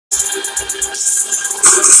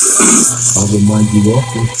I'll remind you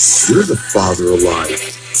often, you're the father alive.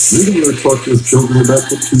 You're the one who talk to your children about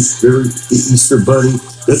the tooth fairy, the Easter bunny,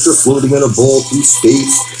 that they're floating on a ball through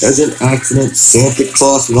space, as an accident, Santa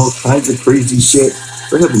Claus, and all kinds of crazy shit.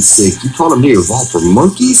 For heaven's sake, you taught them to evolve for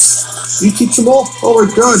monkeys? You teach them all? Oh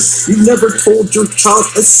my God, you never told your child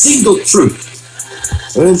a single truth.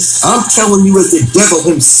 And I'm telling you as the devil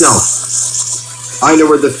himself. I know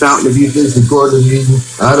where the fountain of youth is, the Garden of Eden.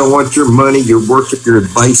 I don't want your money, your worship, your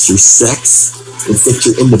advice, your sex. It's that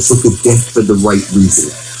you're in the book of death for the right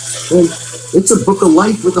reason. And it's a book of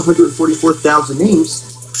life with 144,000 names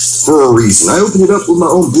for a reason. I open it up with my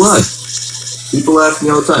own blood. People ask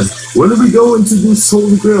me all the time, when are we going to this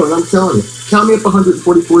Holy Grail? And I'm telling you, count me up 144,000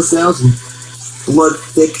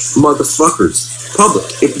 blood-thick motherfuckers. Public,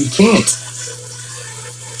 if you can't.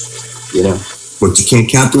 You know, what, you can't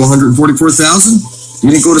count to 144,000? You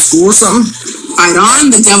didn't go to school or something? Fight on,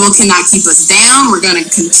 the devil cannot keep us down. We're going to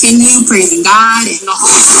continue praising God. And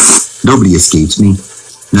nobody escapes me.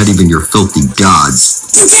 Not even your filthy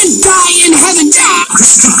gods. You can die in heaven, Jack!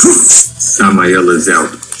 Samael is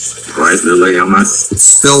out. Right, Lily, it's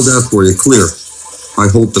spelled out for you, clear. I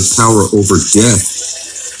hold the power over death.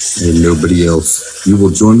 And nobody else. You will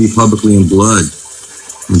join me publicly in blood.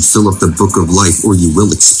 And fill up the book of life, or you will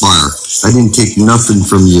expire. I didn't take nothing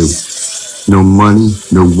from you. No money,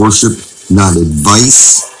 no worship, not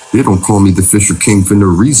advice. They don't call me the Fisher King for no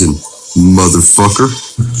reason, motherfucker.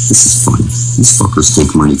 This is fun. These fuckers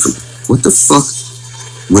take money from me. What the fuck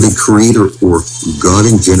would a creator or God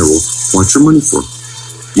in general want your money for?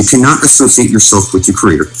 You cannot associate yourself with your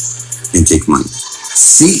creator and take money.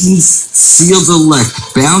 Satan's sealed elect,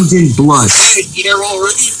 bound in blood. Hey, here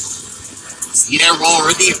already? Here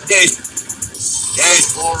already dead. Dead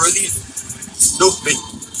already. Stupid.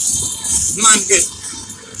 Monkey.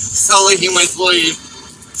 Sully human slave.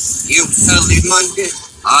 You silly monkey.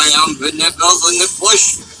 I am the devil in the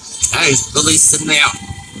flesh. I police him now.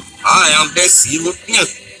 I am the seal of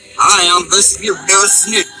death. I am the spirit of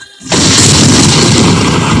snake.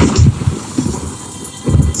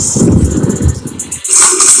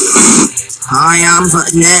 I am the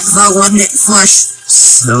devil in the flesh.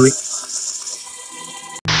 Slowly.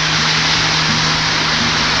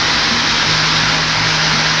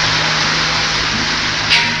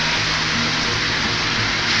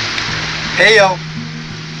 Hey yo,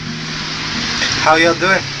 how y'all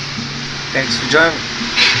doing? Thanks for joining me.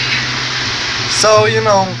 So, you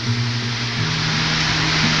know,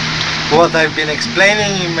 what I've been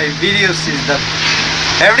explaining in my videos is that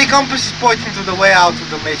every compass is pointing to the way out of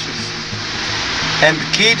the matrix, and the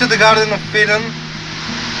key to the Garden of Eden,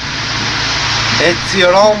 it's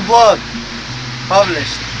your own blood,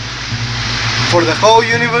 published for the whole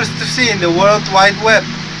universe to see in the World Wide Web,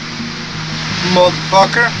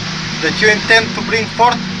 motherfucker. That you intend to bring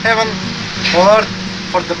forth heaven on earth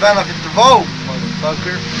for the benefit of all,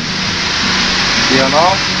 motherfucker. You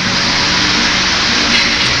know?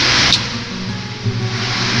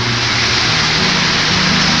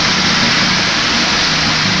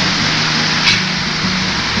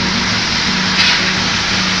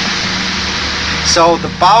 So the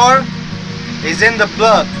power is in the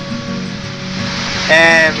blood,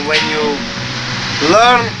 and when you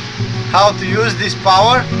learn how to use this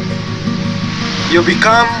power, you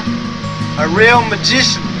become a real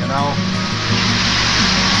magician, you know.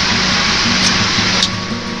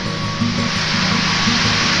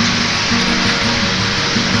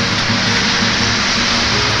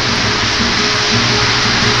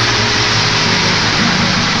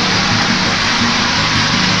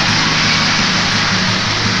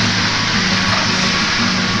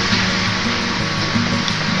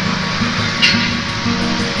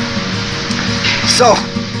 So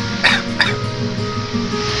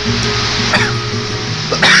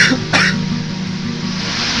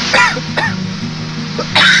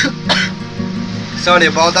sorry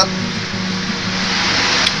about that.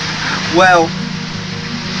 Well,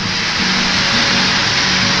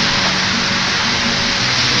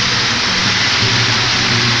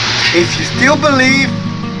 if you still believe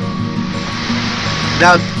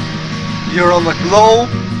that you're on a globe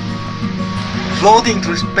floating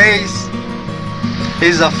through space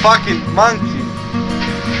is a fucking monkey,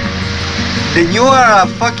 then you are a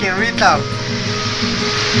fucking retard,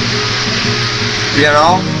 you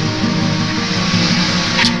know?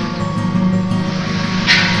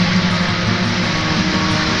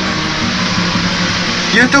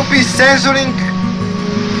 YouTube is censoring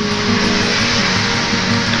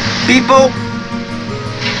people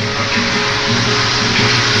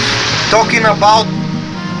talking about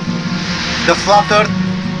the flat earth,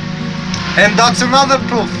 and that's another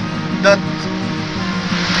proof that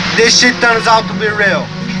this shit turns out to be real.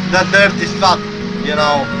 That dirt is fat, you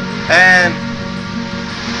know, and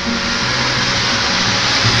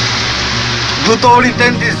good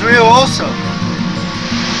intent is real also.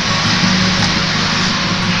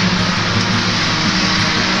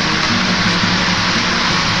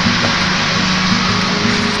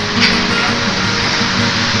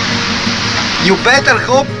 You better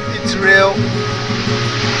hope it's real,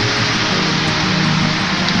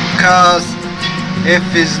 cause if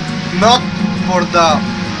it's not for the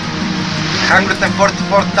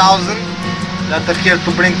 144,000 that are here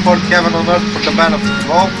to bring forth heaven on earth for the benefit of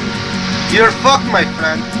all, you're fucked, my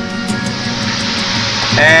friend.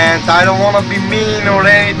 And I don't wanna be mean or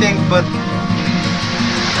anything, but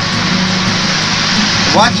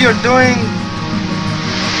what you're doing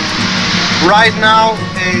right now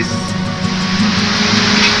is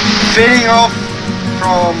feeding off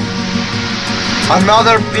from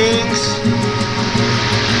another beings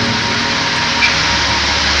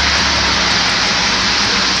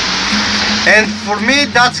and for me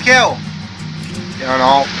that's hell, you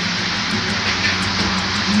know.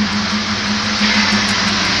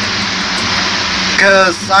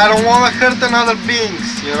 Cause I don't want to hurt another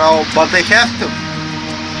beings, you know, but they have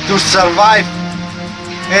to survive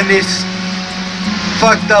in this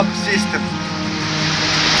fucked up system.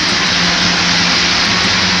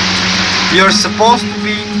 You're supposed to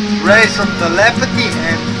be raised on telepathy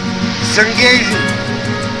and sun gazing,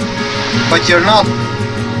 but you're not.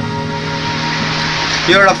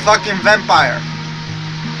 You're a fucking vampire.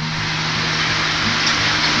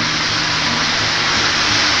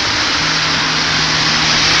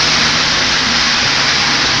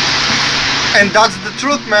 And that's the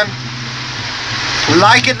truth, man.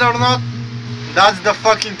 Like it or not, that's the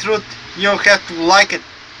fucking truth. You don't have to like it.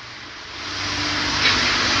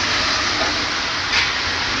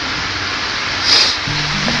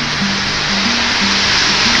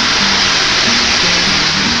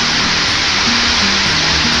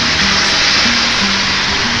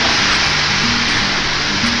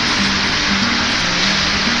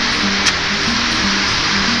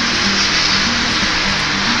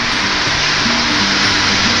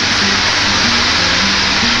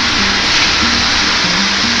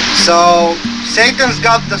 So Satan's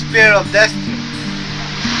got the spirit of destiny,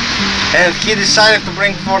 and he decided to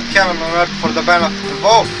bring forth heaven on earth for the benefit of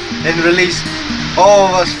all and release all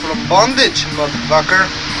of us from bondage, motherfucker.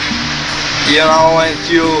 You know, and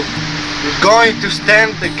you're going to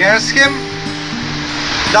stand against him?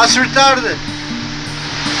 That's retarded.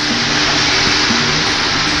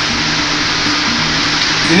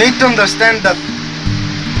 You need to understand that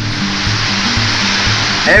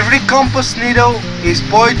every compass needle is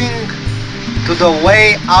pointing to the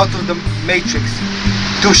way out of the Matrix,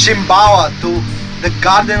 to Shimbawa, to the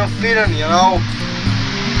Garden of Eden, you know.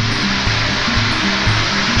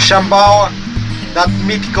 Shimbawa, that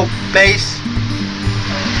mythical base.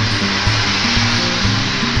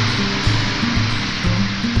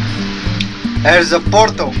 There's a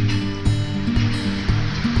portal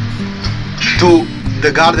to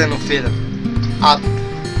the Garden of Eden at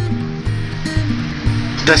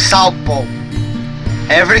the South Pole.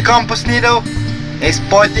 Every compass needle is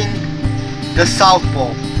pointing the South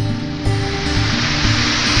Pole.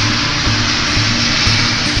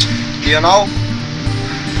 You know?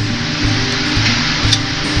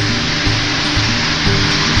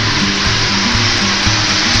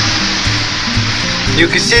 You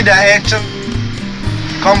can see the ancient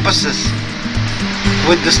compasses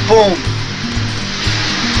with the spoon.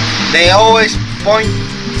 They always point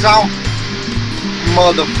south,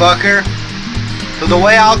 motherfucker, to the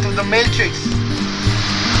way out of the Matrix.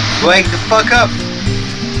 Wake the fuck up.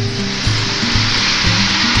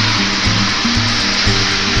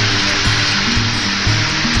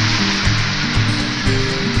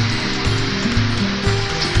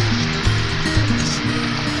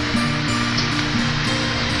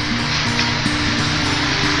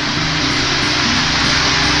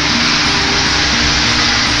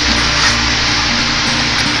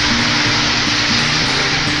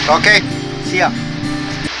 Okay, see ya.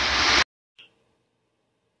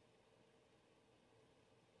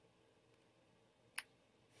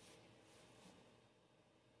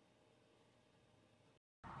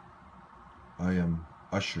 I am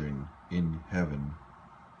ushering in heaven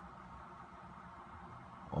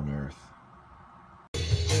on earth.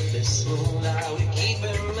 This moon I will keep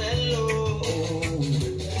it mellow.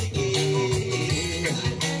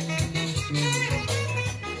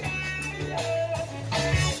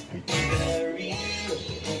 We keep it real.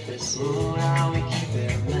 This moon I will keep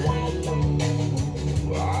it mellow.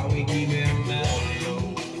 I will keep it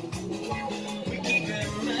mellow.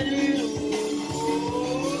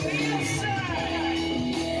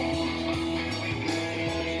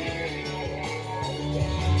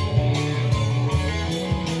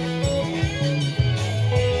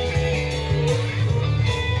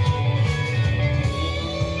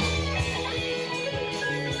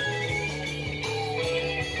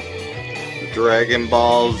 Dragon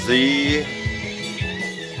Ball Z.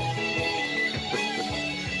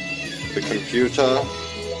 The computer.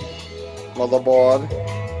 Motherboard.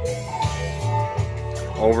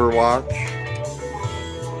 Overwatch.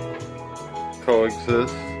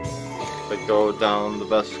 Coexist. That go down the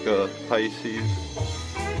Vesca Pisces.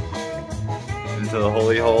 Into the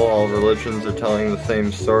holy hole. All religions are telling the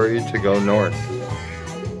same story, to go north.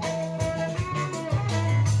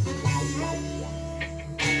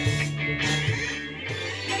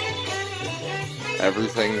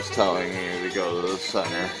 Everything's telling you to go to the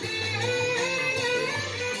center.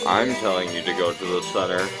 I'm telling you to go to the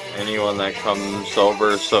center. Anyone that comes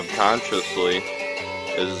over subconsciously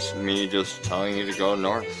is me just telling you to go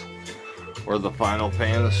north, where the final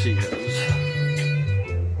fantasy is.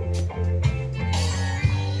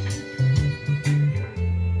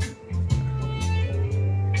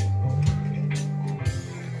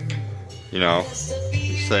 You know,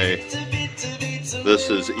 you say, this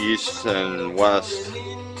is east and west.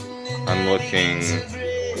 I'm looking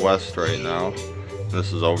west right now.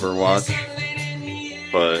 This is Overwatch.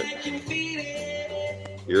 But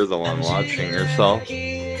you're the one watching yourself. You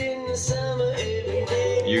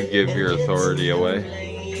give your authority away.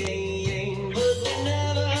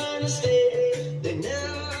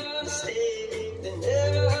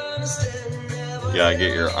 You gotta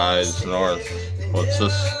get your eyes north. What's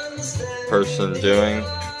this person doing?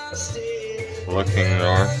 Looking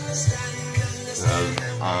north.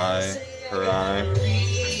 Has her eye.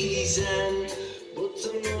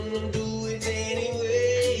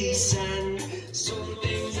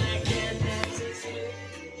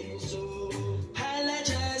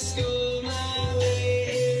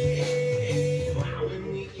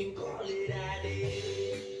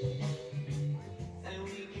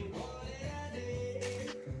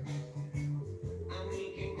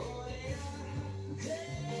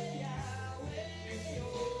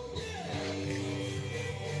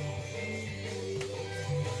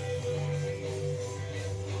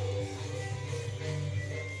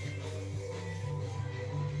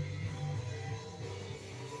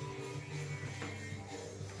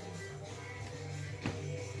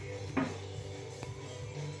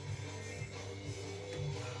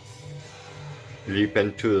 Leap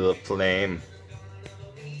into the flame.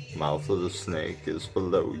 Mouth of the snake is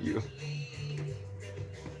below you.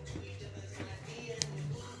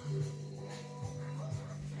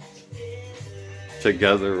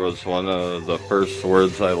 Together was one of the first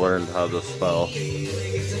words I learned how to spell.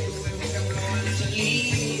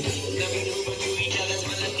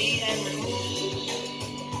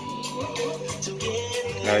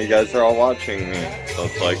 Now you guys are all watching me, so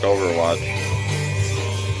it's like Overwatch.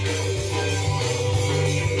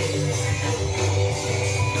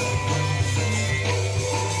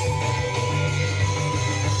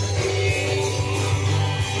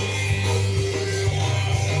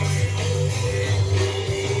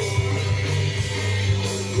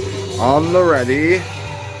 On the ready.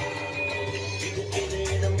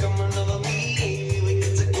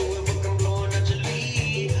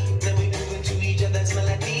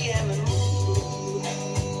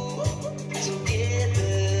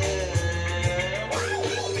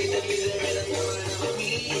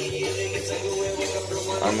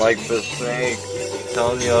 I'm like the snake,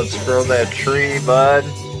 telling you, let's grow that tree, bud.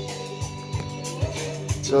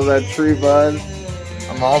 Grow that tree, bud.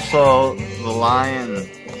 I'm also the lion.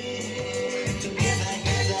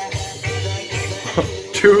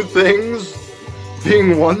 Two things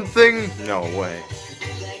being one thing? No way.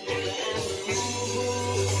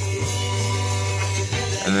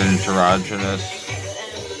 An androgynous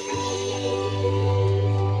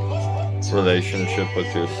relationship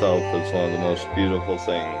with yourself is one of the most beautiful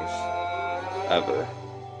things ever.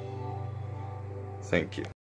 Thank you.